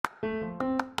Hello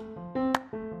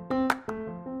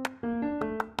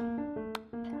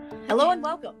and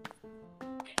welcome.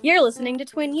 You're listening to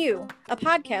Twin U, a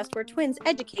podcast where twins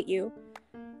educate you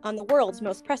on the world's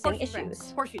most pressing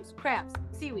issues. Horseshoes, crabs,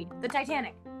 seaweed, the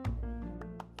Titanic.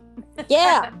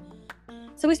 Yeah.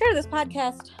 So we started this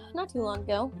podcast not too long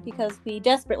ago because we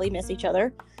desperately miss each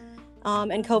other,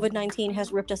 and COVID-19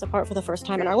 has ripped us apart for the first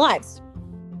time in our lives.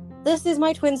 This is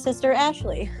my twin sister,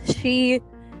 Ashley. She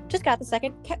just got the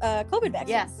second COVID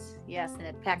vaccine. Yes, and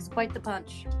it packs quite the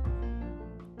punch.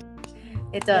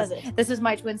 It does. This is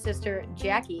my twin sister,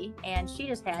 Jackie, and she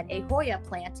just had a Hoya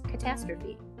plant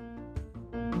catastrophe.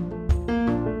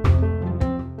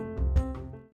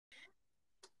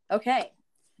 Okay,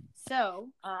 so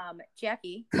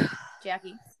Jackie,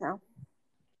 No.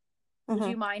 Would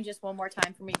you mind just one more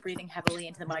time for me breathing heavily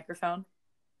into the microphone?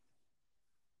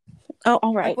 Oh,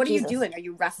 all right. Like, what Jesus. are you doing? Are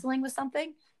you wrestling with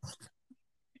something?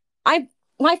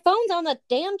 My phone's on the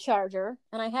damn charger,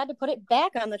 and I had to put it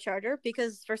back on the charger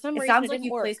because for some reason It sounds it like didn't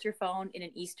you work. placed your phone in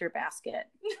an Easter basket,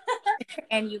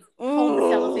 and you've pulled the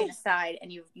cellophane aside,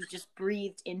 and you just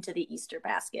breathed into the Easter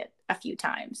basket a few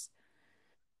times.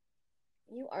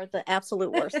 You are the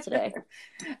absolute worst today.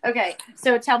 Okay,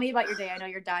 so tell me about your day. I know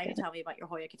you're dying to tell me about your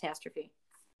Hoya catastrophe.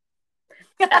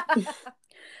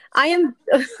 I am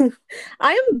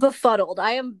befuddled.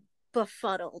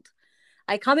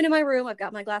 I come into my room, I've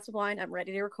got my glass of wine, I'm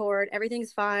ready to record,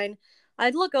 everything's fine.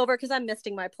 I'd look over because I'm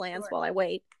misting my plants while I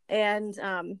wait, and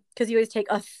because you always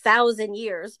take 1,000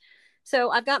 years. So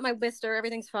I've got my mister,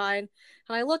 everything's fine,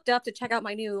 and I looked up to check out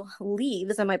my new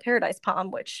leaves on my paradise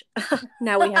palm, which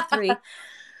now we have 3.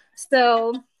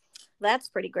 So that's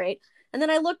pretty great. And then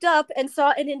I looked up and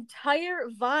saw an entire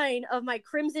vine of my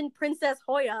Crimson Princess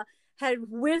Hoya had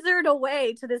withered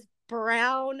away to this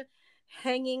brown,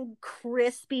 hanging,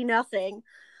 crispy nothing.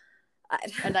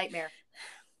 A nightmare.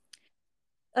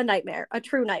 A nightmare. A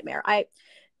true nightmare.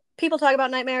 People talk about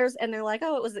nightmares and they're like,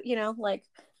 oh, it was, like,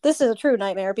 this is a true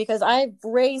nightmare because I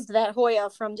raised that Hoya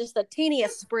from just the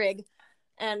teeniest sprig,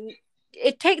 and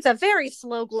it takes a very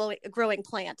slow growing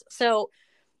plant. So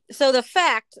the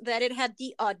fact that it had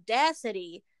the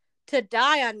audacity to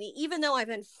die on me, even though I've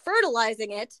been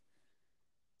fertilizing it,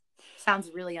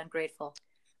 sounds really ungrateful.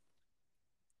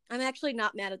 I'm actually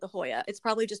not mad at the Hoya. It's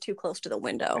probably just too close to the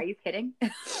window. Are you kidding?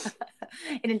 An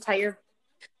entire...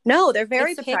 No, they're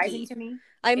very surprising picky. to me.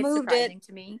 It's surprising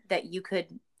to me that you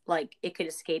could, it could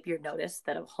escape your notice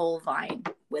that a whole vine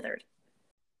withered.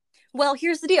 Well,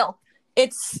 here's the deal.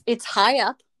 It's high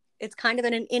up. It's kind of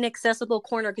in an inaccessible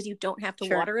corner because you don't have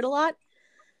to water it a lot.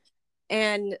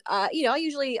 And, I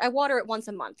water it once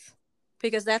a month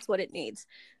because that's what it needs.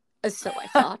 So I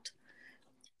thought.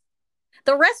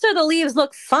 The rest of the leaves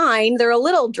look fine. They're a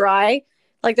little dry.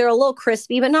 Like, they're a little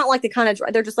crispy, but not like the kind of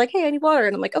dry. They're just like, hey, I need water.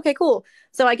 And I'm like, okay, cool.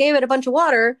 So I gave it a bunch of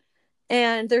water,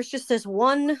 and there's just this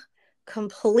one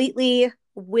completely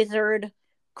withered,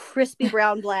 crispy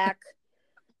brown black.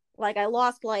 Like, I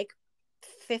lost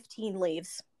 15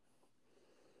 leaves.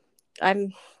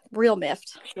 I'm real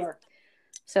miffed. Sure.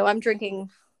 So I'm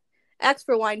drinking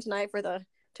extra wine tonight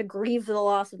to grieve the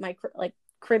loss of my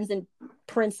Crimson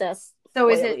Princess. So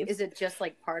is it just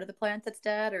part of the plant that's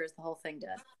dead, or is the whole thing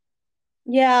dead?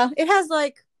 Yeah, it has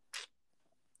I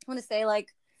want to say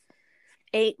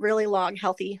 8 really long,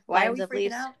 healthy lines of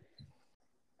leaves. Out?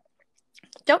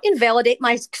 Don't invalidate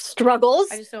my struggles.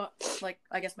 I just don't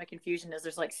I guess my confusion is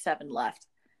there's 7 left.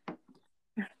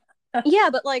 Yeah,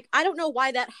 but I don't know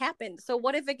why that happened. So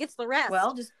what if it gets the rest?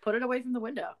 Well, just put it away from the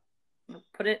window.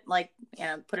 Put it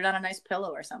put it on a nice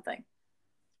pillow or something.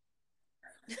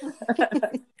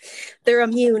 They're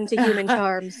immune to human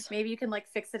charms. Maybe you can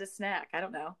fix it a snack. I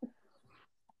don't know.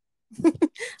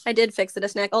 I did fix it a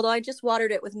snack, although I just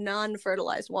watered it with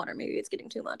non-fertilized water. Maybe it's getting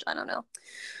too much. I don't know.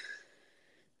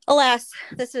 Alas,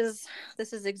 this is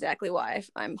exactly why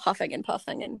I'm huffing and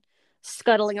puffing and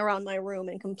scuttling around my room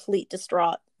in complete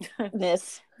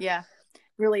distraughtness. Yeah,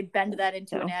 really bend that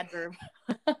into an adverb.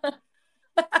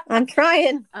 I'm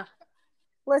trying.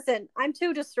 Listen, I'm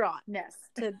too distraught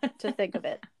to think of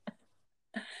it.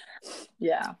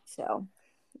 Yeah. So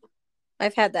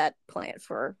I've had that plant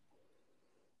for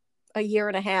a year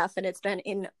and a half, and it's been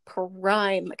in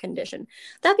prime condition.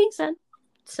 That being said,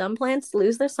 some plants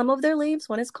lose some of their leaves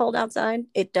when it's cold outside.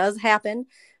 It does happen,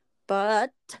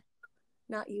 but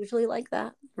not usually like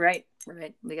that. Right.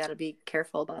 We got to be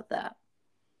careful about that.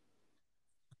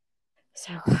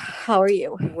 So, how are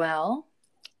you? Well,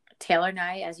 Taylor and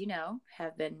I, as you know,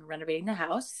 have been renovating the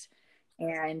house,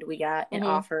 and we got an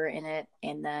offer in it,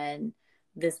 and then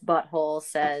this butthole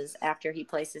says after he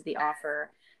places the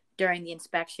offer during the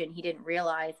inspection, he didn't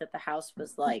realize that the house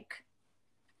was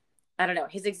I don't know.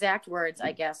 His exact words,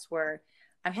 I guess, were,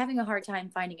 "I'm having a hard time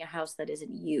finding a house that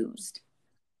isn't used."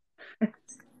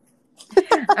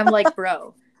 I'm like,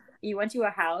 bro, you went to a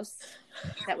house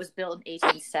that was built in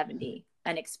 1870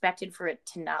 and expected for it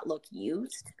to not look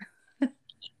used?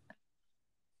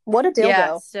 What a dildo.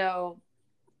 Yeah, so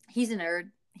he's a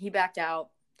nerd. He backed out.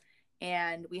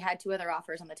 And we had 2 other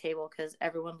offers on the table because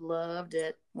everyone loved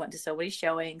it. Went to so many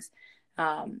showings. So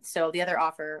one of the other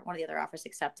offers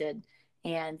accepted,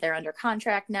 and they're under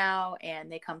contract now,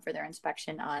 and they come for their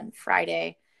inspection on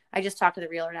Friday. I just talked to the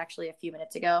realtor actually a few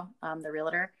minutes ago, the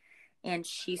realtor, and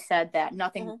she said that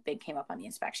nothing big came up on the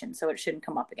inspection, so it shouldn't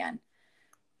come up again.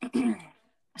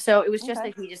 So it was just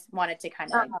that he just wanted to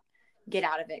kind of get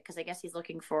out of it because I guess he's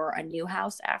looking for a new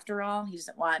house after all. He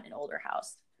doesn't want an older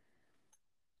house.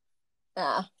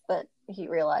 But he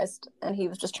realized, and he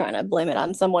was just trying to blame it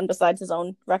on someone besides his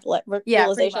own realization.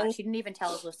 Pretty much. He didn't even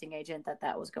tell his listing agent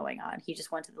that was going on. He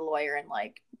just went to the lawyer and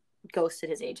like ghosted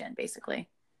his agent, basically.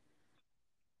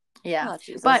 Yeah,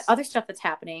 but other stuff that's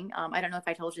happening. I don't know if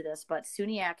I told you this, but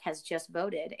SUNYAC has just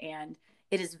voted, and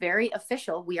it is very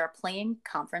official. We are playing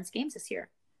conference games this year.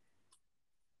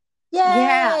 Yay!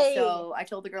 Yeah. So I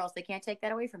told the girls they can't take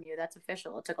that away from you. That's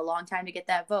official. It took a long time to get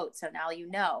that vote, so now you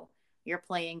know. You're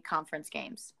playing conference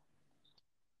games.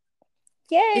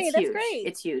 Yay, that's great.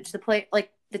 It's huge.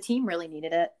 The team really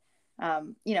needed it.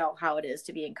 You know how it is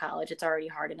to be in college. It's already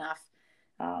hard enough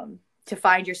to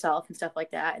find yourself and stuff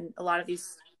like that. And a lot of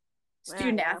these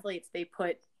student athletes, they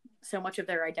put so much of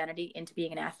their identity into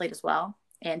being an athlete as well.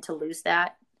 And to lose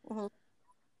that.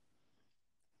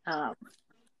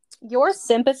 Your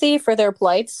sympathy for their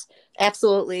plights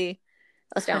absolutely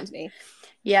astounds me.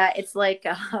 Yeah, it's like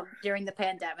during the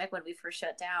pandemic when we first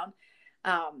shut down,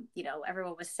 you know,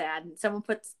 everyone was sad, and someone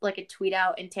puts like a tweet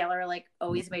out, and Taylor like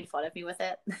always made fun of me with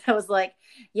it. I was like,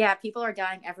 yeah, people are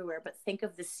dying everywhere, but think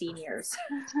of the seniors.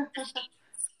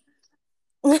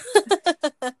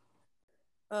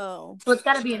 Oh, so it's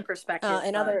got to be in perspective.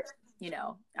 You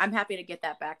know, I'm happy to get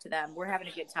that back to them. We're having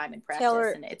a good time in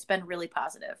practice, and it's been really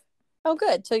positive. Oh,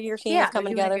 good. So your team is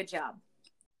coming together. A good job.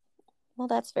 Well,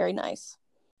 that's very nice.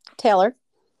 Taylor,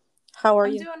 how are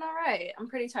you? I'm doing all right. I'm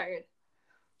pretty tired.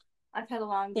 I've had a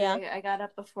long day. Yeah. I got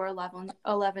up before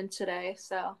 11 today,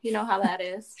 so you know how that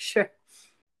is. Sure.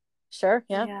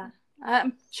 Yeah. Yeah.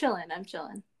 I'm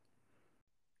chilling.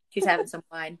 She's having some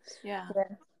wine. Yeah.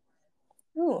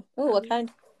 Ooh, what kind?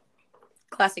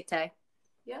 Classic Tay.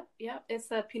 Yep. It's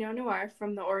the Pinot Noir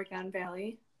from the Oregon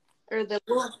Valley, or the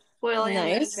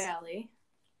Willamette Valley.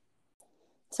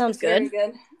 Sounds good. Very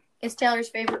good. It's Taylor's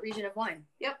favorite region of wine.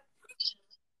 Yep.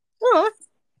 Oh,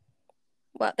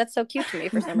 well, that's so cute to me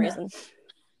for some reason.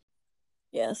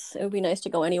 Yes, it would be nice to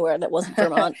go anywhere that wasn't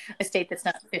Vermont. A state that's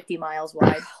not 50 miles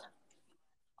wide.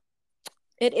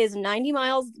 It is 90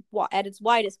 miles at its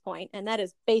widest point, and that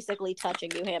is basically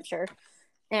touching New Hampshire.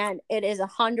 And it is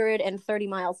 130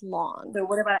 miles long. So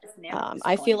what about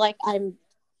I feel like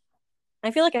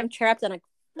I'm trapped on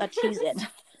a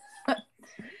Cheez-It.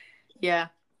 Yeah.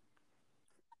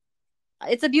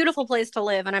 It's a beautiful place to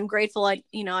live, and I'm grateful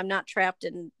I'm not trapped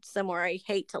in somewhere I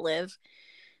hate to live.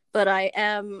 But I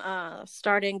am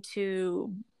starting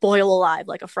to boil alive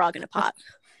like a frog in a pot.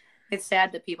 It's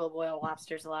sad that people boil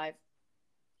lobsters alive.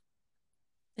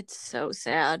 It's so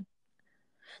sad.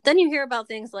 Then you hear about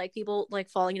things like people like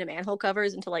falling into manhole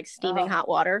covers into like steaming hot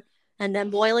water and then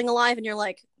boiling alive, and you're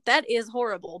like, that is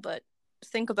horrible. But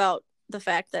think about the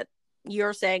fact that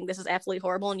you're saying this is absolutely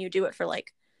horrible, and you do it for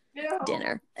like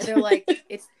dinner. And they're like,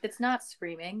 it's not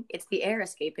screaming, it's the air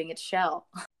escaping its shell.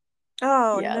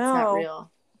 Oh yeah, no, it's not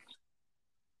real.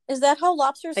 Is that how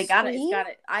lobsters they got scream?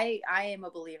 It. I am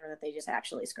a believer that they just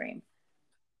actually scream.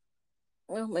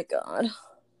 Oh my god.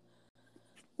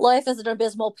 Life is an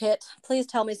abysmal pit. Please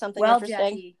tell me something interesting.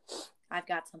 Jackie, I've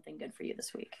got something good for you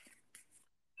this week.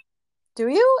 Do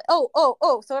you?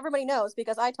 Oh, so everybody knows,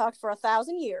 because I talked for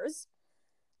 1,000 years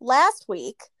last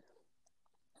week.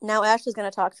 Now Ashley's going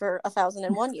to talk for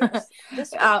 1,001 years.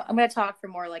 I'm going to talk for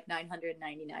more like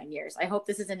 999 years. I hope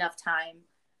this is enough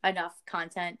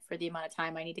content for the amount of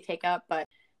time I need to take up, but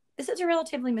this is a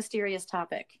relatively mysterious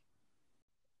topic.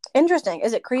 Interesting.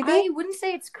 Is it creepy? I wouldn't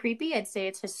say it's creepy. I'd say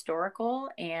it's historical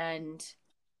and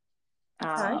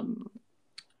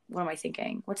what am I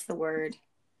thinking? What's the word?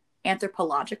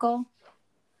 Anthropological.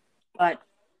 But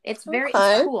it's very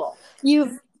it's cool.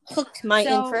 You've hooked my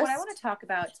interest. What I want to talk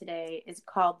about today is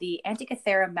called the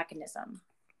Antikythera mechanism.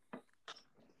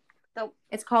 So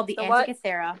it's called the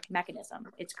Antikythera mechanism.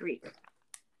 It's Greek.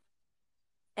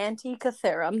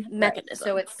 Antikythera mechanism. Right.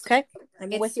 So it's okay.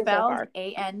 It's spelled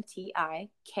Antikythera,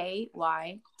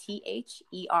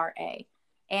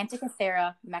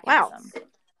 Antikythera mechanism. Wow.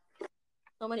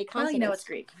 So many consonants. Well, you know it's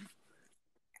Greek.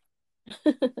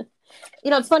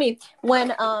 It's funny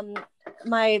when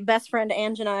my best friend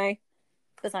Ange and I,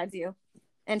 besides you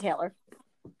and Taylor,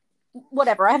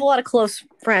 whatever, I have a lot of close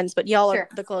friends, but y'all are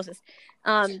the closest.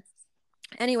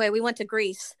 Anyway, we went to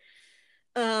Greece.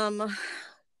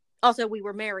 Also we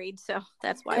were married, so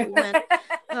that's why we went.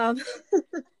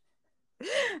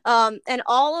 And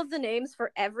all of the names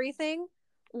for everything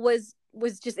was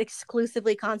just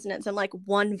exclusively consonants and like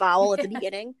one vowel at the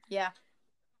beginning. Yeah.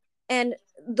 And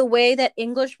the way that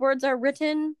English words are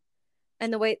written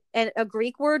and a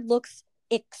Greek word looks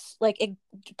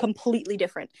completely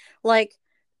different. Like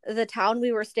the town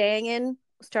we were staying in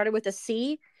started with a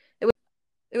C.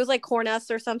 It was like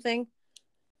Kornes or something.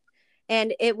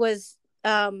 And it was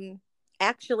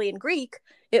actually in Greek,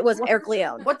 it was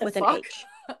Erkleon with an H.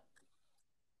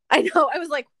 I know. I was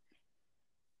like,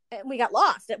 and we got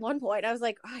lost at one point. I was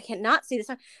like, I cannot see this.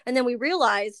 And then we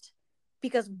realized,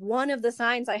 because one of the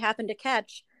signs I happened to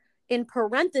catch in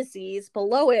parentheses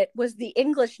below it was the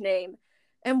English name.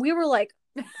 And we were like,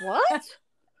 what?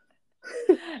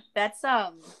 That's,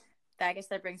 I guess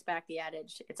that brings back the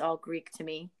adage, it's all Greek to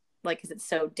me. Like, because it's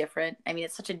so different. I mean,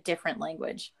 it's such a different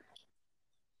language.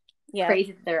 Yeah.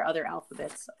 Crazy that there are other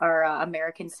alphabets. Our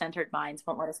American-centered minds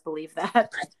won't let us believe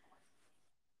that.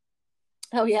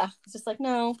 Oh, yeah. It's just like,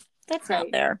 no, that's right.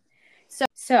 Not there.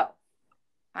 So,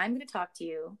 I'm going to talk to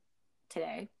you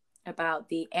today about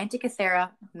the Antikythera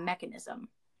mechanism.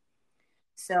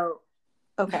 So,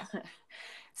 okay.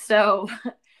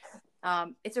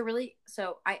 It's a really,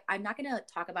 I'm not going to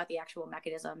talk about the actual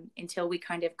mechanism until we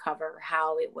kind of cover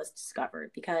how it was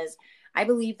discovered, because I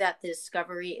believe that the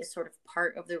discovery is sort of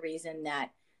part of the reason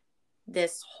that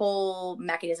this whole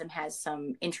mechanism has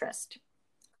some interest.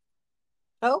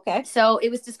 Oh, okay. So it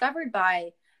was discovered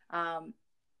by a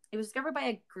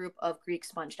group of Greek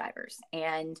sponge divers,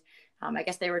 and I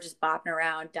guess they were just bopping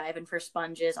around diving for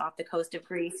sponges off the coast of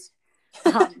Greece,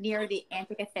 near the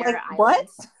Antikythera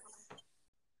Islands.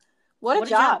 What a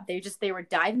job. They were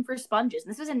diving for sponges.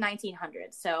 And this was in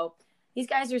 1900. So these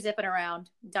guys are zipping around,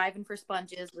 diving for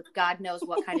sponges with God knows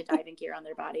what kind of diving gear on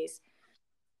their bodies.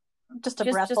 Just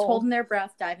holding their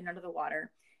breath, diving under the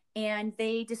water. And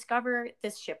they discover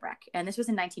this shipwreck. And this was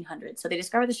in 1900. So they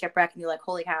discover the shipwreck and you're like,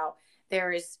 holy cow,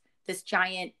 there is this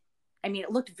giant, I mean,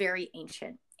 it looked very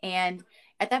ancient. And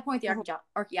at that point, the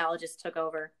archaeologists took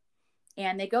over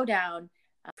and they go down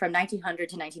from 1900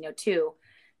 to 1902.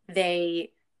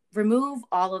 They remove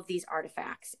all of these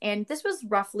artifacts. And this was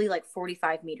roughly like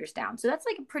 45 meters down. So that's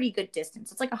like a pretty good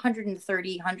distance. It's like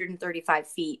 135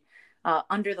 feet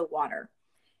under the water.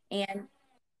 And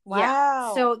wow.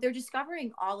 Yeah, so they're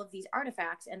discovering all of these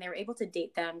artifacts and they were able to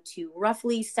date them to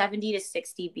roughly 70 to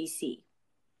 60 BC.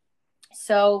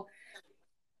 So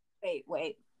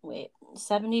wait.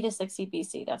 70 to 60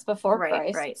 BC. That's before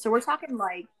Christ. Right. So we're talking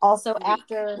like also Greek,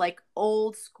 after like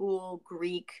old school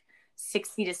Greek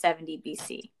 60 to 70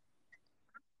 BC.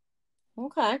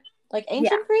 Okay. Like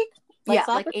ancient Greek?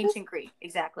 Like ancient Greek.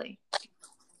 Exactly.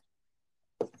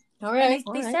 All right.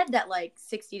 They said that like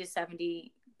 60 to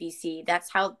 70 BC,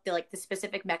 that's how the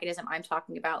specific mechanism I'm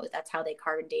talking about, that's how they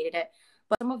carbon dated it.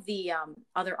 But some of the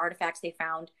other artifacts they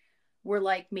found were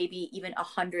like maybe even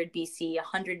 100 BC,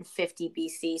 150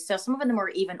 BC. So some of them were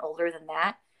even older than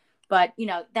that. But,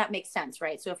 that makes sense,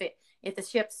 right? So if the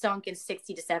ship sunk in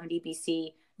 60 to 70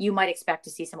 BC, you might expect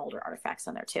to see some older artifacts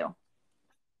on there too.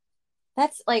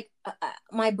 That's like,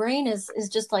 my brain is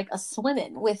just like a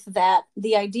swimming with that.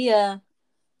 The idea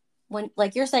when,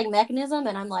 like, you're saying mechanism,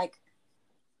 and I'm like,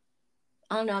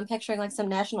 I don't know, I'm picturing like some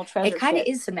national treasure. It kind of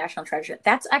is some national treasure.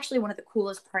 That's actually one of the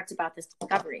coolest parts about this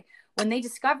discovery. When they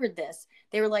discovered this,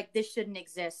 they were like, this shouldn't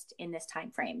exist in this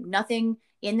time frame. Nothing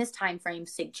in this time frame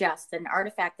suggests that an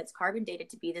artifact that's carbon dated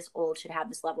to be this old should have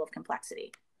this level of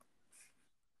complexity.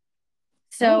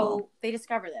 So they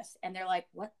discover this and they're like,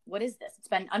 what is this? It's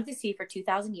been under the sea for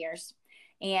 2,000 years.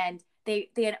 And they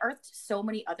unearthed so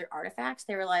many other artifacts.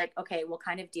 They were like, okay, we'll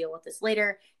kind of deal with this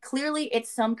later. Clearly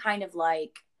it's some kind of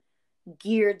like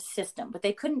geared system, but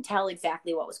they couldn't tell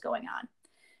exactly what was going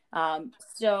on.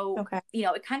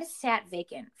 It kind of sat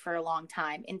vacant for a long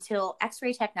time until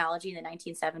X-ray technology in the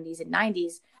 1970s and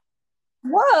 90s.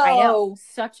 Whoa. I know,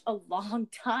 such a long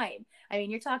time. I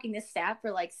mean, you're talking this sat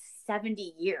for like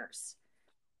 70 years.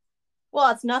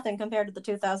 Well, it's nothing compared to the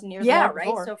 2,000 years. Yeah,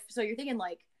 right. So you're thinking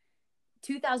like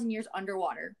 2,000 years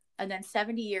underwater and then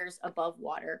 70 years above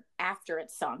water after it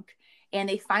sunk. And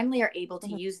they finally are able to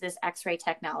use this X-ray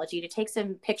technology to take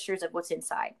some pictures of what's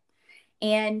inside.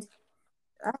 And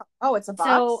it's a box.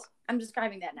 So I'm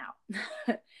describing that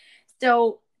now.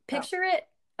 So picture it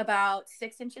about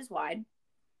 6 inches wide,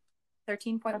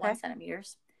 13.1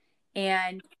 centimeters.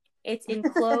 And it's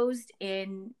enclosed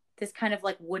in this kind of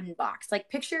like wooden box. Like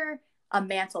picture a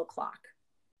mantle clock.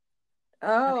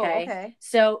 Oh, okay.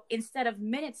 So instead of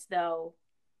minutes, though,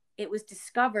 it was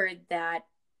discovered that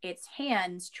its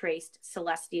hands traced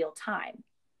celestial time.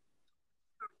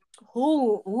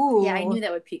 Ooh. Yeah, I knew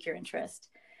that would pique your interest.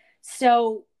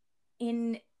 So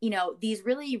in, these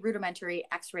really rudimentary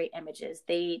X-ray images,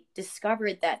 they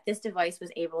discovered that this device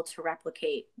was able to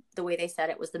replicate, the way they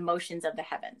said it, was the motions of the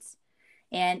heavens.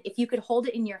 And if you could hold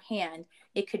it in your hand,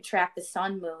 it could track the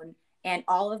sun, moon, and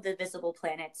all of the visible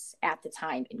planets at the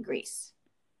time in Greece.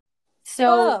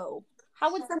 So,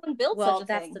 how would someone build such a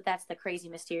thing? That's the crazy,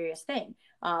 mysterious thing.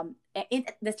 In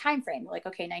this time frame, like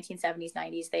 1970s,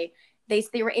 90s,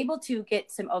 they were able to get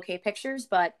some okay pictures,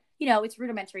 but it's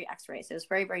rudimentary X-ray, so it's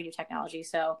very, very new technology.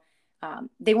 So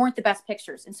they weren't the best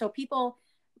pictures, and so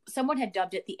someone had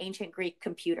dubbed it the ancient Greek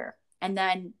computer, and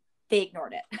then they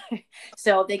ignored it.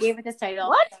 So they gave it this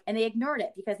title, and they ignored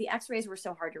it because the X-rays were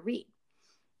so hard to read.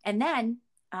 And then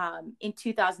in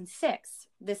 2006,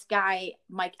 this guy,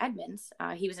 Mike Edmonds,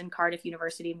 he was in Cardiff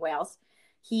University in Wales.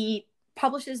 He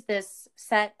publishes this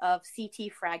set of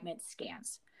CT fragment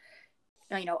scans,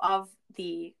 of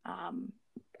the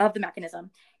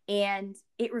mechanism, and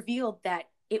it revealed that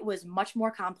it was much more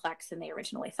complex than they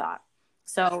originally thought.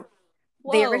 So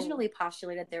they originally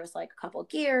postulated there was like a couple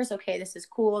gears. Okay, this is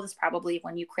cool. This probably,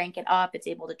 when you crank it up, it's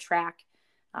able to track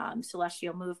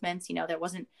celestial movements. There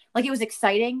wasn't like, it was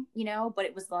exciting, but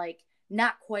it was like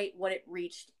not quite what it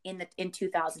reached in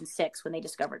 2006 when they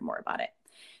discovered more about it.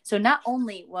 So not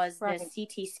only was the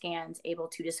CT scans able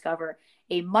to discover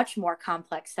a much more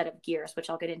complex set of gears, which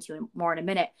I'll get into more in a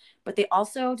minute, but they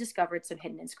also discovered some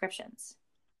hidden inscriptions.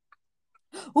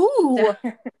 Ooh,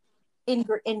 in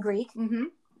Greek. Mm-hmm.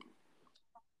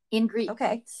 In Greek.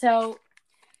 Okay. So,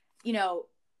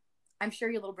 I'm sure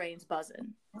your little brain's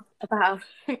buzzing about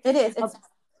it is.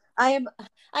 I'm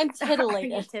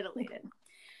titillated. Titillated.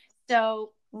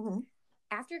 So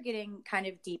after getting kind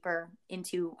of deeper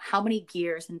into how many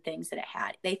gears and things that it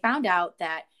had, they found out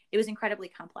that it was incredibly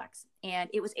complex, and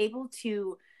it was able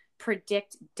to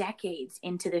predict decades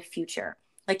into the future.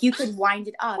 Like you could wind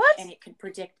it up and it could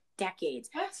predict decades.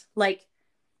 What? Like,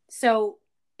 so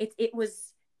it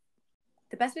was,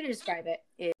 the best way to describe it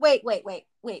is... Wait.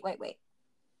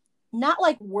 Not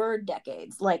like word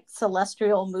decades, like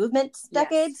celestial movements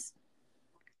decades?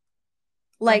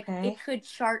 Like it could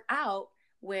chart out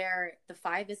where the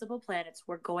 5 visible planets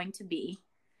were going to be,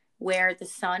 where the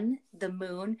sun, the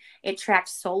moon, it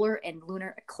tracks solar and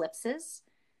lunar eclipses.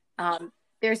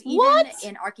 There's even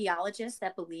an archaeologist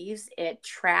that believes it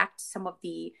tracked some of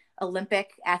the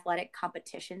Olympic athletic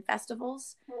competition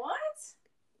festivals. What?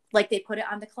 Like they put it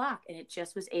on the clock and it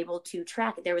just was able to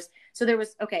track it. There was,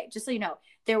 okay, just so you know,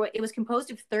 it was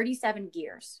composed of 37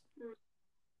 gears.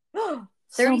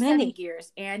 37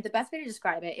 gears. And the best way to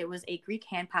describe it, it was a Greek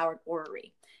hand-powered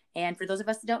orrery. And for those of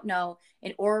us that don't know,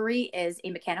 an orrery is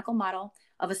a mechanical model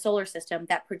of a solar system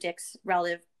that predicts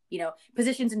relative,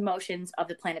 positions and motions of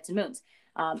the planets and moons.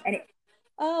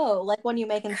 Like when you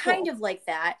make in kind of like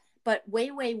that, but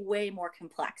way, way, way more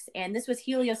complex. And this was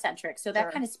heliocentric. So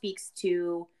that kind of speaks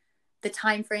to the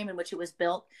time frame in which it was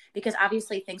built, because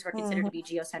obviously things were considered to be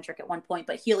geocentric at one point,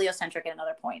 but heliocentric at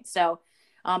another point. So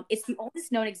it's the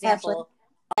oldest known example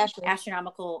of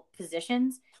astronomical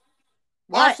positions.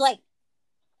 Ashley.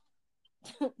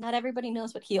 Not everybody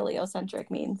knows what heliocentric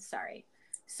means. Sorry.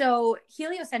 So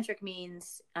heliocentric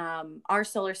means our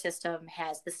solar system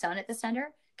has the sun at the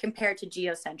center, compared to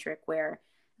geocentric, where,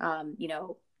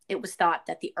 it was thought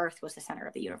that the Earth was the center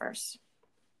of the universe,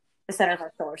 the center of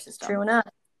our solar system. True enough.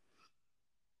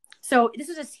 So this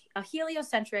is a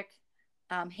heliocentric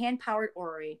hand-powered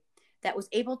orrery that was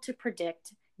able to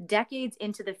predict decades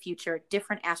into the future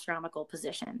different astronomical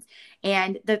positions.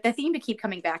 And the theme to keep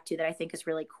coming back to that I think is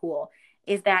really cool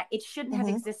is that it shouldn't have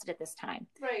existed at this time.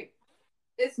 Right.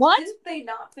 Didn't they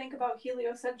not think about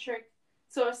heliocentric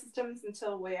solar systems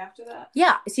until way after that?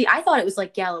 Yeah. See, I thought it was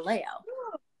like Galileo,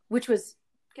 which was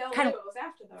kind of was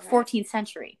after, though, right? 14th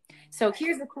century. So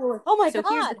here's the coolest. Oh my God.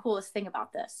 Here's the coolest thing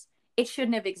about this. It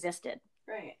shouldn't have existed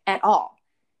at all.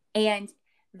 And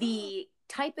the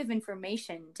type of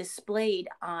information displayed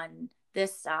on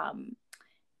this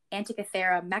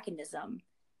Antikythera mechanism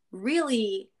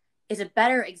really is a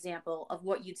better example of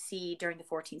what you'd see during the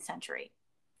 14th century.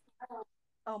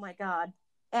 Oh my God.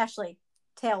 Ashley,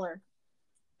 Taylor,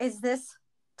 is this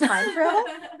time travel?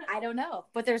 I don't know,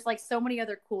 but there's like so many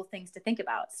other cool things to think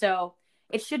about. So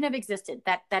it shouldn't have existed.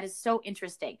 That is so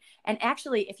interesting. And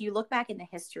actually, if you look back in the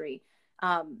history,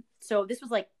 So this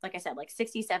was like I said, like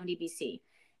 60, 70 BC.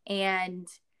 And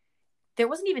there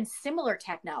wasn't even similar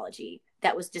technology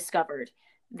that was discovered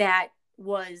that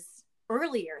was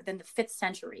earlier than the 5th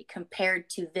century compared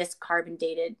to this carbon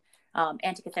dated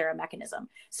Antikythera mechanism.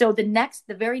 So the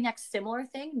very next similar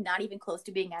thing, not even close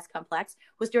to being as complex,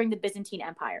 was during the Byzantine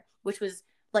Empire, which was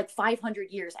like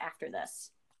 500 years after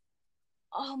this.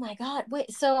 Oh my God.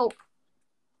 Wait, so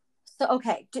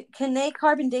okay. Can they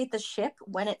carbon date the ship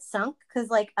when it sunk? Because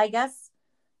like, I guess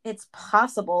it's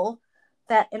possible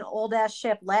that an old ass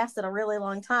ship lasted a really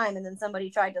long time, and then somebody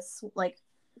tried to somebody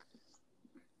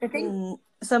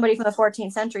from the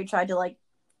 14th century tried to like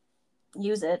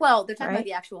use it. Well, they're talking about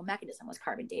the actual mechanism was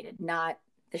carbon dated, not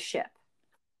the ship.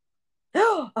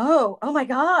 Oh my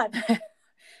God.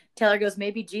 Taylor goes,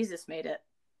 maybe Jesus made it.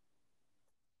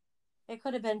 It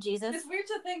could have been Jesus. It's weird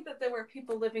to think that there were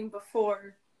people living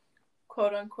before,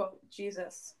 quote unquote,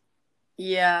 Jesus.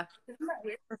 Yeah. Isn't that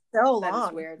weird? For so long. That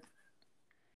is weird.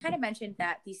 I kind of mentioned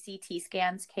that these CT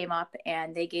scans came up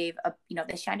and they gave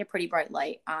they shined a pretty bright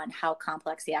light on how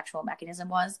complex the actual mechanism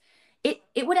was.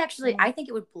 It would actually, I think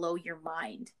it would blow your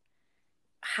mind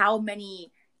how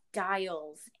many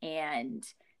dials and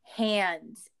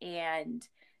hands and,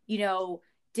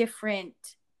 different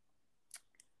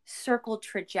circle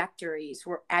trajectories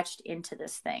were etched into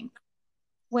this thing.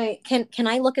 Wait, can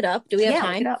I look it up? Do we have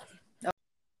time? Look it up.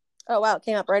 Oh wow, it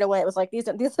came up right away. It was like these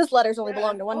letters only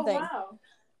belong to one thing. Wow.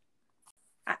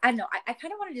 I don't know. I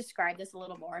kind of want to describe this a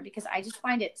little more because I just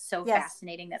find it so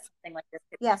fascinating that something like this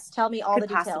could, tell me all the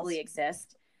details. Possibly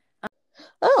exist.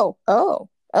 Oh.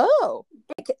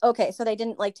 Okay, so they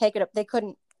didn't like take it up. They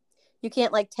couldn't. You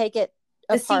can't like take it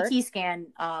apart. The CT scan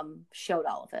showed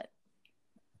all of it.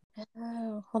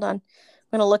 Oh, hold on.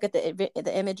 I'm gonna look at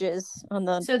the images on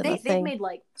the. So they made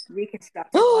like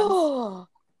reconstructed ones.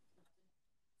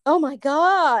 Oh my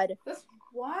God, that's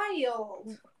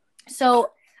wild.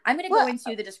 So I'm going to go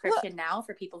into the description now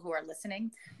for people who are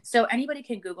listening. So anybody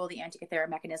can Google the Antikythera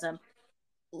mechanism.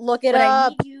 Look it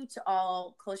up. I need you to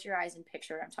all close your eyes and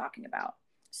picture what I'm talking about.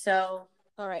 So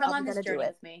all right, come on this journey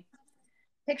with me.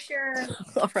 Picture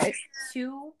all right.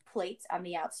 2 plates on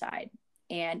the outside.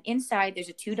 And inside, there's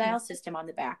a 2-dial system on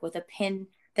the back with a pin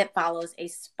that follows a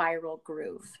spiral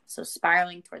groove. So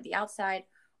spiraling toward the outside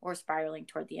or spiraling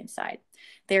toward the inside.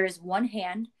 There is one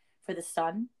hand for the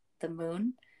sun, the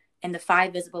moon, and the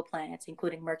 5 visible planets,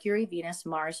 including Mercury, Venus,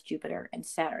 Mars, Jupiter, and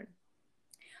Saturn.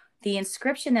 The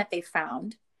inscription that they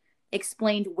found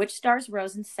explained which stars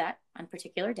rose and set on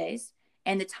particular days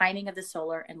and the timing of the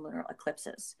solar and lunar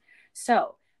eclipses.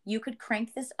 So you could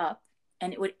crank this up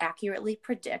and it would accurately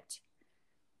predict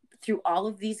through all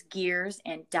of these gears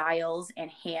and dials and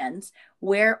hands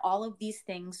where all of these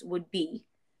things would be,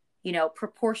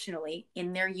 proportionally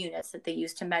in their units that they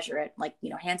use to measure it, like,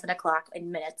 hands on a clock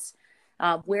and minutes,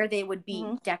 where they would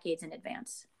be decades in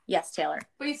advance. Yes, Taylor.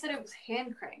 But you said it was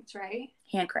hand cranked, right?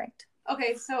 Hand cranked.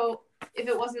 Okay, so if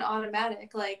it wasn't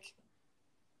automatic, like...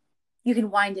 You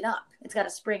can wind it up. It's got a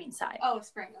spring inside. Oh, a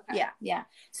spring, okay. Yeah.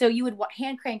 So you would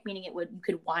hand crank, meaning you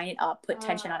could wind it up, put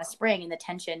tension on a spring, and the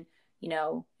tension,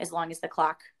 as long as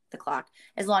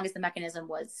as long as the mechanism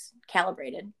was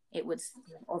calibrated, it would,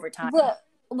 over time.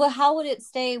 Well, how would it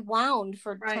stay wound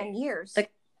for 10 years? The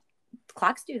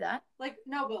clocks do that. Like,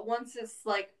 no, but once it's,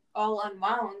 like, all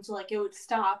unwound, like, it would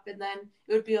stop, and then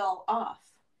it would be all off.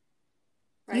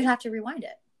 Right? You'd have to rewind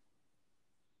it.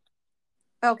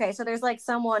 Okay, so there's, like,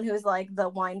 someone who's, like, the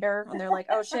winder, and they're like,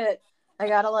 oh, shit, I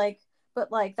gotta, like,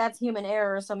 but, like, that's human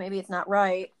error, so maybe it's not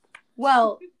right.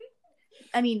 Well,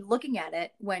 I mean, looking at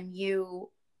it, when you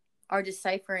are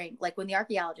deciphering, like, when the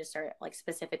archaeologists are, like,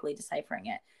 specifically deciphering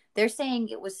it, they're saying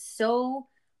it was so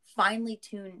finely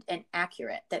tuned and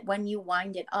accurate that when you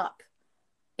wind it up,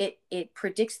 it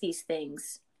predicts these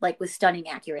things, like, with stunning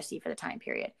accuracy for the time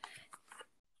period.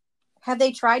 Have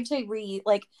they tried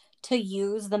to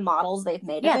use the models they've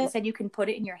made? Yeah, they said you can put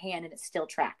it in your hand and it still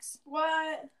tracks.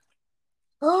 What?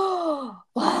 Oh,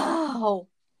 wow.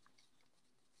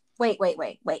 Wait.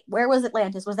 Where was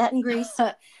Atlantis? Was that in Greece?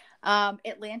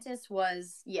 Atlantis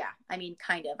was,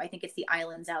 kind of. I think it's the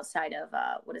islands outside of,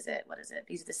 what is it?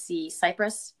 These are the sea,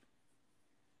 Cyprus?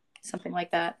 Something like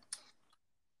that.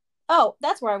 Oh,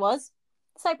 that's where I was.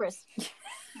 Cyprus.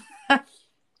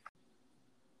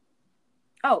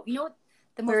 Oh, you know what?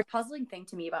 The most puzzling thing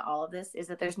to me about all of this is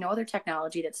that there's no other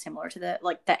technology that's similar to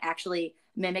that actually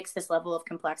mimics this level of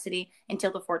complexity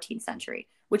until the 14th century,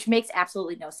 which makes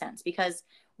absolutely no sense because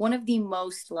one of the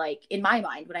most, like, in my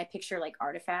mind, when I picture, like,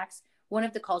 artifacts, one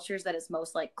of the cultures that is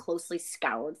most, like, closely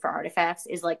scoured for artifacts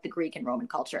is, like, the Greek and Roman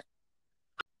culture.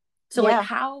 So like,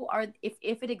 how are,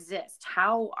 if it exists,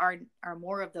 how are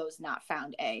more of those not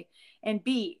found? A, and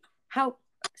B, how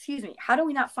do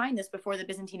we not find this before the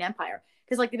Byzantine Empire?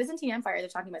 Because like the Byzantine Empire they're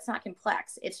talking about, it's not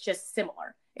complex, it's just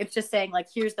similar. It's just saying like,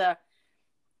 here's the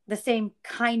same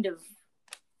kind of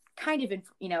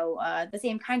the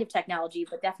same kind of technology,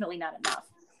 but definitely not enough.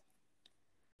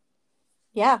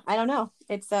 Yeah, I don't know.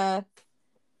 It's a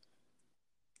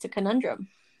conundrum.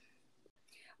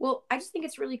 Well, I just think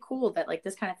it's really cool that like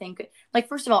this kind of thing could, like,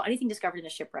 first of all, anything discovered in a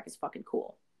shipwreck is fucking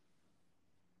cool.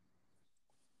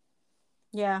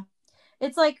 Yeah.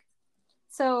 It's like,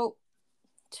 so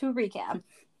to recap,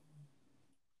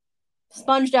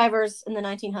 sponge divers in the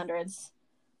 1900s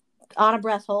on a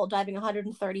breath hold, diving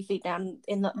 130 feet down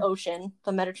in the ocean,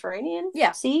 the Mediterranean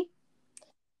Sea.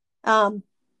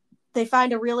 They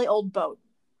find a really old boat,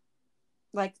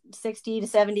 like 60 to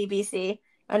 70 BC.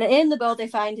 And in the boat, they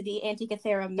find the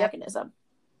Antikythera mechanism.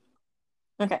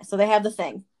 Okay, so they have the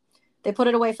thing. They put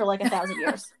it away for like 1,000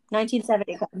 years.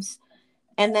 1970 comes.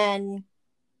 And then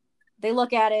they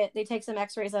look at it, they take some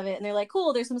x-rays of it, and they're like,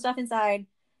 cool, there's some stuff inside.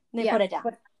 And they put it down.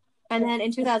 And then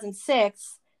in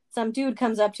 2006, some dude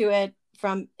comes up to it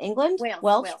from England,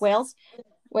 Wales.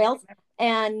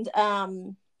 And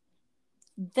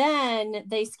then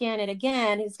they scan it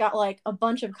again. It's got like a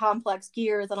bunch of complex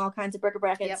gears and all kinds of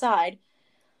bric-a-brac inside.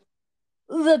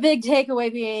 The big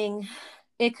takeaway being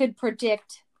it could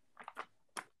predict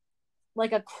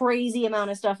like a crazy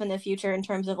amount of stuff in the future in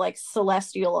terms of like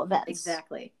celestial events.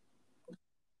 Exactly.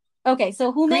 Okay,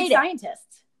 so who made it?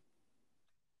 Scientists.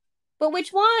 But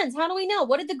which ones? How do we know?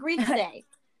 What did the Greeks say?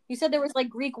 You said there was like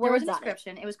Greek words. There was an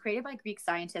inscription. It was created by Greek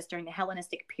scientists during the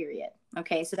Hellenistic period.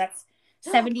 Okay, so that's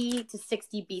 70 to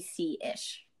 60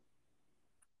 BC-ish.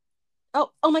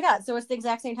 Oh my God. So it's the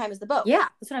exact same time as the boat. Yeah,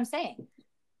 that's what I'm saying.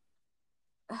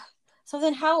 So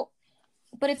then how,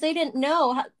 but if they didn't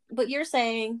know, but you're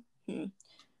saying,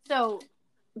 so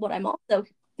what I'm also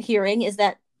hearing is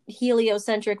that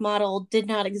heliocentric model did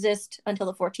not exist until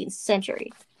the 14th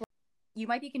century. You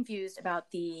might be confused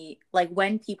about the, like,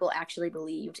 when people actually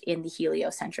believed in the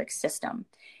heliocentric system.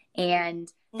 And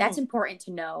that's important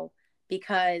to know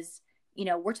because, you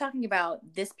know, we're talking about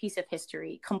this piece of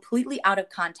history completely out of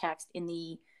context in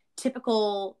the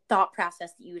typical thought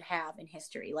process that you would have in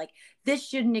history. Like, this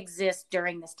shouldn't exist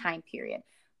during this time period.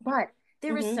 But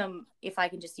there is some, if I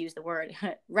can just use the word,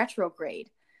 retrograde.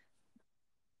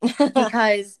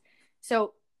 Because,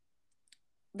 so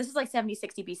this is like 70,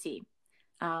 60 BC.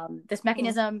 This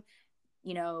mechanism,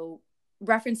 you know,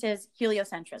 references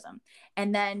heliocentrism.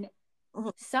 And then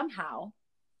somehow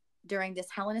during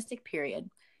this Hellenistic period,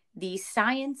 the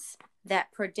science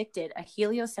that predicted a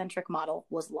heliocentric model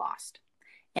was lost.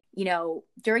 And, you know,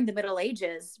 during the Middle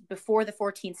Ages, before the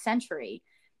 14th century,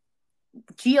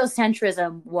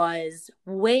 geocentrism was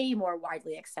way more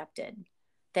widely accepted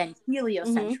than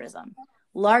heliocentrism,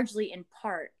 largely in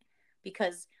part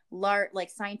because like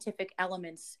scientific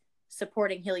elements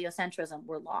supporting heliocentrism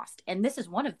were lost. And this is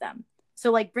one of them.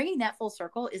 So like bringing that full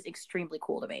circle is extremely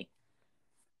cool to me.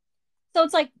 So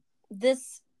it's like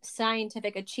this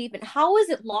scientific achievement. How is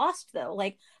it lost though?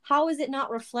 Like, how is it not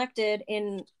reflected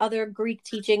in other Greek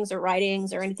teachings or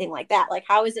writings or anything like that? Like,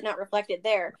 how is it not reflected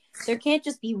there? There can't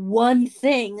just be one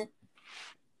thing.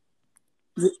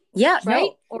 Yeah, right?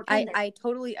 No, or I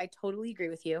totally agree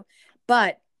with you.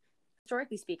 But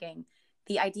historically speaking,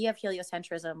 the idea of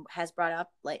heliocentrism was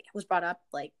brought up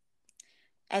like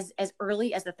as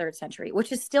early as the 3rd century,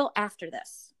 which is still after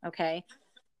this. Okay.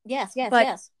 Yes.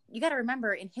 You got to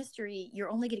remember, in history, you're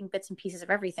only getting bits and pieces of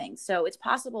everything. So it's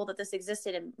possible that this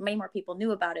existed and many more people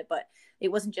knew about it, but it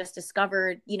wasn't just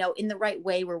discovered, you know, in the right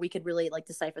way where we could really like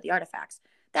decipher the artifacts.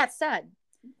 That said,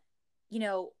 you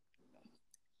know,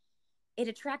 it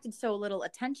attracted so little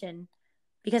attention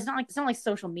because it's not like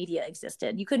social media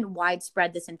existed. You couldn't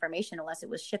widespread this information unless it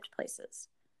was shipped places.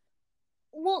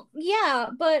 Well, yeah,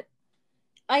 but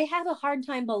I have a hard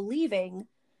time believing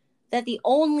that the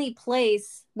only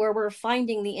place where we're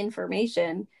finding the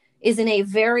information is in a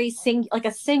very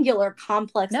singular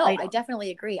complex item. I definitely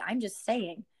agree. I'm just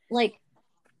saying. Like,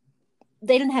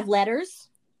 they didn't have letters.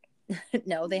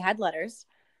 No, they had letters.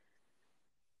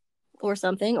 Or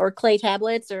something. Or clay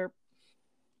tablets or...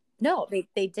 No,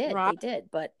 they did. Rock. They did.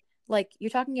 But, like, you're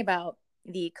talking about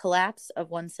the collapse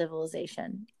of one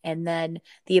civilization and then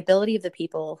the ability of the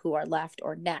people who are left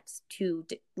or next to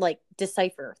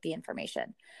decipher the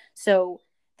information. So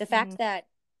the fact that,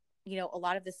 you know, a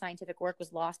lot of the scientific work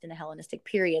was lost in the Hellenistic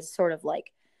period is sort of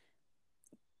like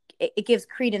it gives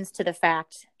credence to the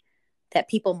fact that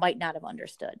people might not have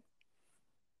understood.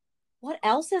 What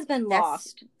else has been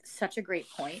lost? Such a great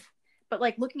point. But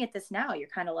like looking at this now, you're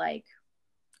kind of like,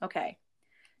 okay,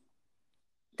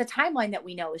 the timeline that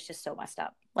we know is just so messed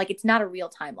up. Like, it's not a real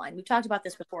timeline. We've talked about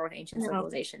this before with ancient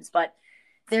civilizations, but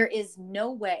there is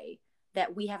no way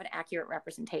that we have an accurate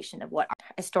representation of what our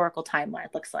historical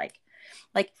timeline looks like.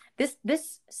 Like,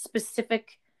 this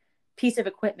specific piece of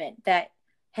equipment that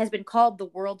has been called the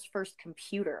world's first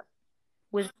computer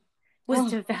was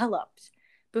developed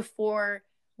before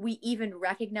we even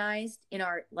recognized in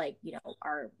our, like, you know,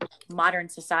 our modern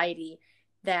society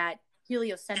that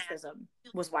heliocentrism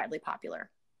was widely popular.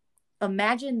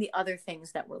 Imagine the other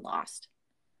things that were lost.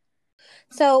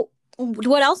 So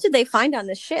what else did they find on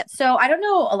this ship? So I don't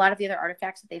know a lot of the other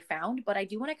artifacts that they found, but I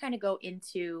do want to kind of go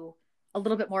into a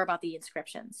little bit more about the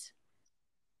inscriptions.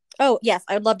 Oh, yes.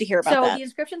 I would love to hear about that. So the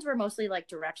inscriptions were mostly like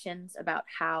directions about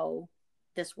how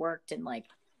this worked and like...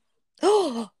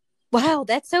 Oh, wow.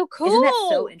 That's so cool. Isn't that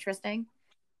so interesting?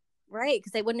 Right.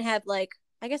 Because they wouldn't have like,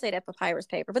 I guess they'd have papyrus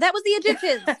paper, but that was the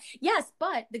Egyptians. Yes,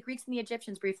 but the Greeks and the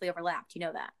Egyptians briefly overlapped. You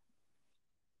know that.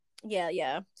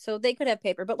 Yeah. So they could have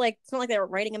paper, but like, it's not like they were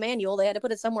writing a manual. They had to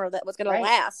put it somewhere that was going to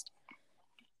last.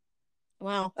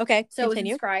 Wow. Okay. So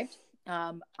continue. It was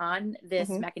inscribed on this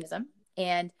mechanism,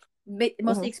 and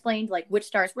mostly explained like which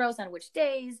stars rose on which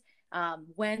days,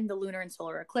 when the lunar and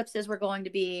solar eclipses were going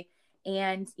to be.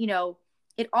 And, you know,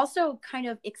 it also kind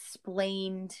of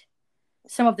explained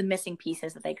some of the missing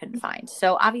pieces that they couldn't find.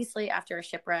 So obviously after a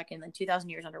shipwreck and then 2,000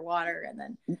 years underwater and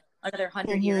then another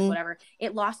 100 years, whatever,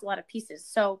 it lost a lot of pieces.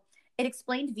 So it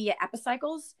explained via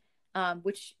epicycles,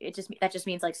 which that just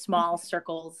means like small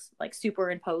circles, like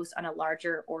superimposed on a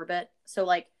larger orbit. So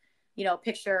like, you know,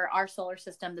 picture our solar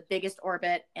system, the biggest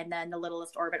orbit, and then the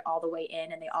littlest orbit all the way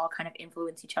in, and they all kind of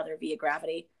influence each other via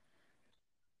gravity.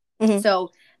 So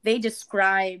they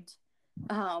described,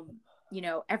 you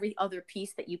know, every other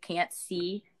piece that you can't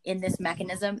see in this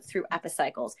mechanism through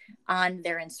epicycles on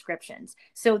their inscriptions.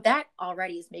 So that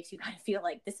already makes you kind of feel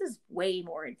like this is way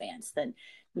more advanced than,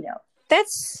 you know.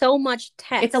 That's so much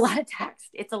text. It's a lot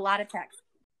of text.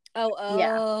 Oh.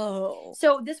 Yeah.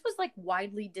 So this was like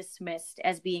widely dismissed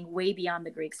as being way beyond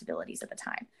the Greeks' abilities at the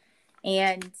time.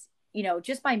 And, you know,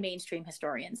 just by mainstream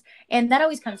historians. And that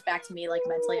always comes back to me, like,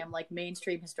 mentally, I'm like,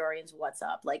 mainstream historians, what's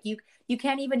up? Like, you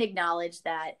can't even acknowledge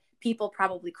that people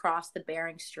probably crossed the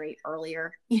Bering Strait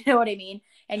earlier. You know what I mean?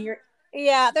 And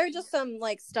they're just some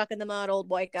like stuck in the mud old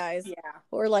white guys. Yeah.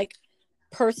 Or like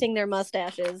pursing their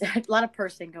mustaches. A lot of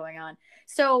pursing going on.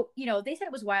 So, you know, they said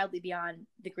it was wildly beyond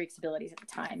the Greeks' abilities at the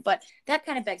time, but that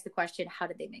kind of begs the question, how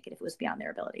did they make it if it was beyond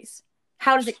their abilities?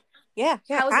 How does it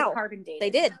how is it carbon dated? They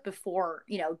did before,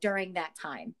 you know, during that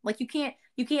time. Like, you can't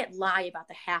lie about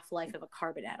the half-life of a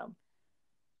carbon atom.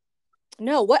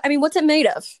 No, what's it made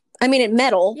of? I mean,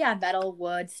 metal. Yeah, metal,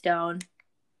 wood, stone.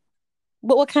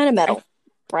 But what kind of metal?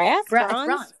 Brass?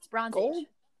 Bronze. Bronze. Gold? Age.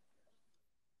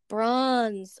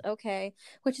 Bronze. Okay.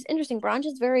 Which is interesting. Bronze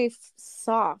is very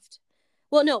soft.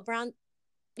 Well, no, bronze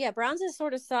is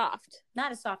sort of soft.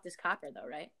 Not as soft as copper, though,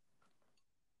 right?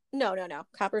 No.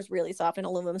 Copper's really soft, and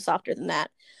aluminum's softer than that.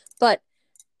 But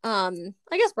I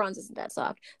guess bronze isn't that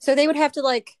soft. So they would have to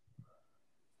like,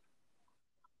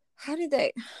 how did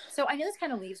they? So I know this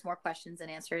kind of leaves more questions than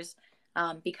answers,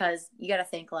 because you got to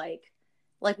think like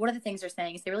one of the things they're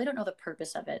saying is they really don't know the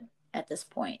purpose of it at this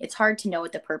point. It's hard to know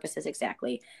what the purpose is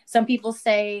exactly. Some people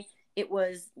say it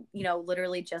was, you know,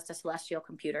 literally just a celestial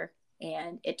computer,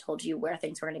 and it told you where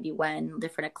things were going to be when,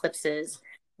 different eclipses,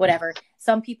 whatever.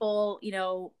 Some people, you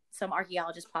know, some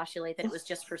archaeologists postulate that it was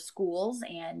just for schools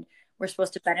and we're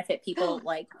supposed to benefit people,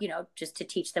 like, you know, just to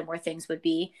teach them where things would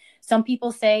be. Some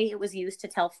people say it was used to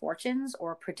tell fortunes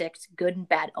or predict good and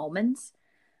bad omens.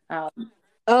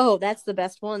 Oh, that's the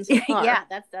best one so far. Yeah,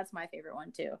 that's my favorite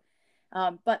one too.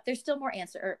 But there's still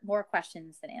more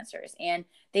questions than answers. And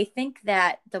they think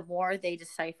that the more they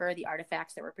decipher the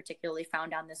artifacts that were particularly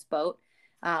found on this boat,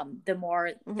 the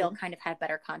more they'll kind of have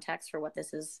better context for what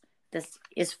this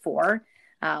is for.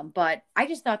 But I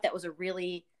just thought that was a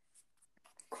really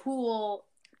cool,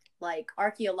 like,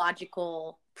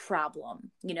 archaeological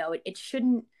problem. You know, it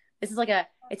shouldn't, this is like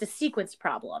it's a sequence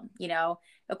problem, you know,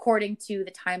 according to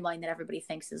the timeline that everybody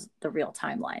thinks is the real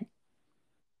timeline.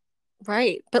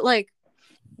 Right. But like,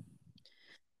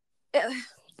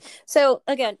 so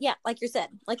again, yeah, like you said,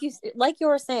 like you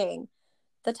were saying,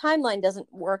 the timeline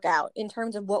doesn't work out in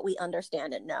terms of what we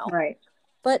understand and know. Right.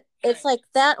 But it's like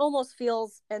that almost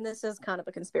feels, and this is kind of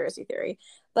a conspiracy theory,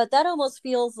 but that almost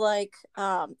feels like,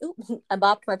 I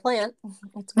bopped my plant.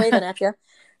 It's waving at you.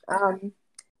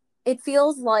 It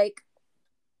feels like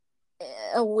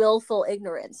a willful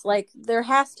ignorance. Like there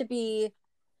has to be,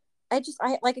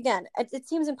 again, it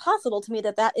seems impossible to me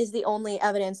that is the only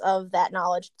evidence of that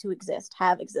knowledge to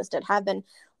have existed, have been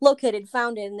located,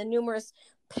 found in the numerous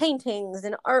paintings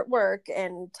and artwork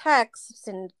and texts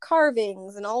and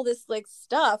carvings and all this like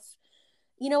stuff.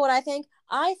 You know what I think?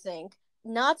 I think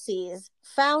Nazis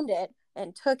found it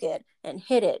and took it and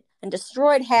hid it and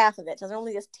destroyed half of it. So there's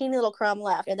only this teeny little crumb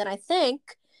left. And then I think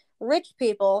rich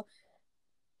people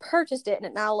purchased it and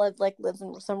it now lives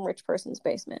in some rich person's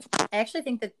basement. I actually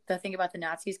think that the thing about the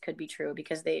Nazis could be true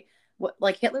because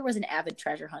Hitler was an avid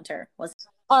treasure hunter. Was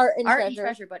art and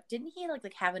treasure, but didn't he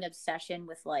like have an obsession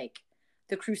with like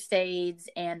the Crusades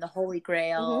and the Holy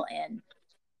Grail and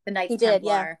the Knights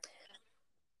Templar?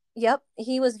 Yep,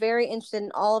 he was very interested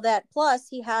in all of that. Plus,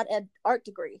 he had an art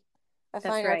degree,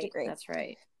 fine art degree. That's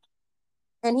right.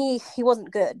 And he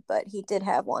wasn't good, but he did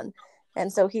have one.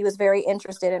 And so he was very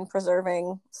interested in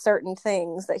preserving certain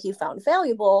things that he found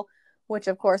valuable, which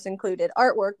of course included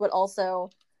artwork, but also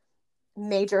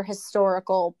major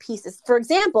historical pieces. For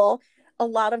example, a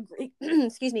lot of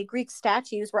Greek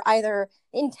statues were either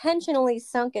intentionally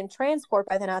sunk in transport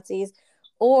by the Nazis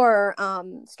or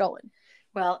stolen.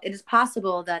 Well, it is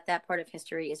possible that part of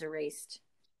history is erased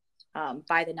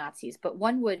by the Nazis, but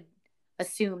one would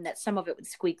assume that some of it would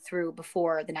squeak through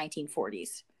before the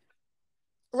 1940s.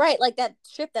 Right, like that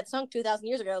ship that sunk 2,000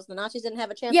 years ago. So the Nazis didn't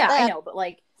have a chance. Yeah, I know, but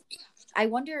like, I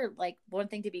wonder, like, one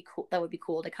thing to be cool that would be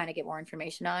cool to kind of get more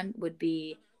information on would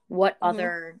be what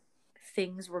other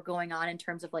things were going on in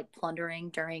terms of like plundering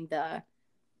during the,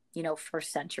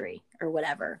 first century or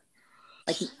whatever.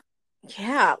 Like,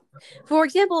 yeah, for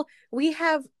example, we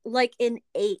have like an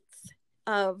eighth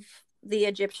of the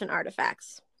Egyptian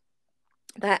artifacts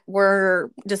that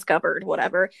were discovered,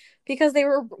 whatever, because they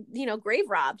were, grave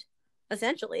robbed,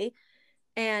 essentially,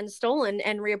 and stolen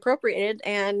and reappropriated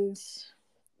and,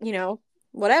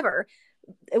 whatever.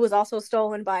 It was also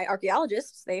stolen by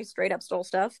archaeologists. They straight up stole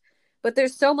stuff. But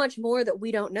there's so much more that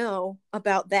we don't know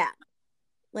about that.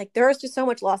 Like, there is just so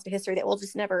much lost to history that we'll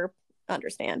just never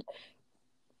understand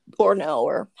or know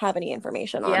or have any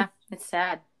information on. Yeah, it's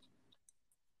sad.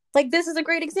 Like, this is a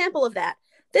great example of that.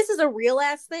 This is a real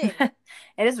ass thing.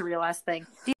 It is a real ass thing.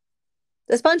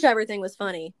 The sponge diver thing was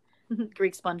funny.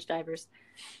 Greek sponge divers.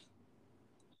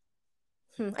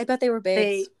 I bet they were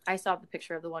babes. I saw the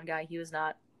picture of the one guy. He was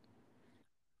not.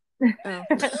 Oh.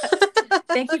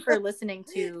 Thank you for listening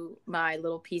to my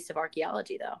little piece of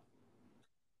archaeology, though.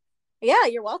 Yeah,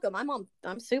 you're welcome.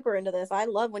 I'm super into this. I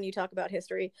love when you talk about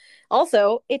history.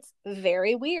 Also, it's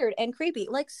very weird and creepy,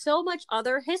 like so much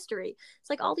other history. It's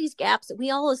like all these gaps that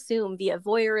we all assume via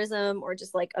voyeurism or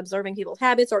just like observing people's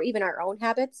habits or even our own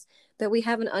habits, that we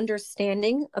have an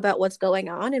understanding about what's going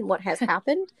on and what has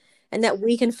happened and that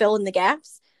we can fill in the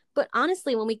gaps. But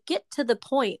honestly, when we get to the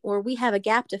point where we have a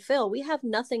gap to fill, we have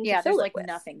nothing to fill it with.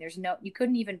 Nothing. You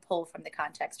couldn't even pull from the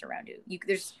context around you.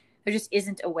 There just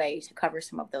isn't a way to cover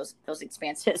some of those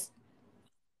expanses.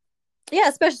 Yeah,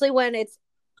 especially when it's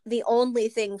the only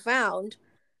thing found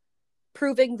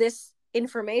proving this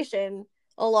information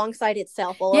alongside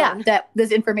itself alone. Yeah, that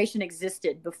this information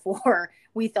existed before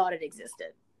we thought it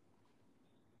existed.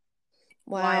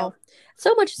 Wow. Wild.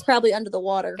 So much is probably under the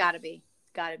water. Gotta be.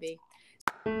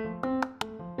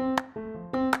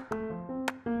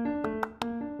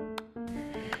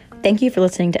 Thank you for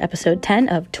listening to episode 10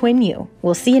 of Twin You.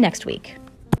 We'll see you next week.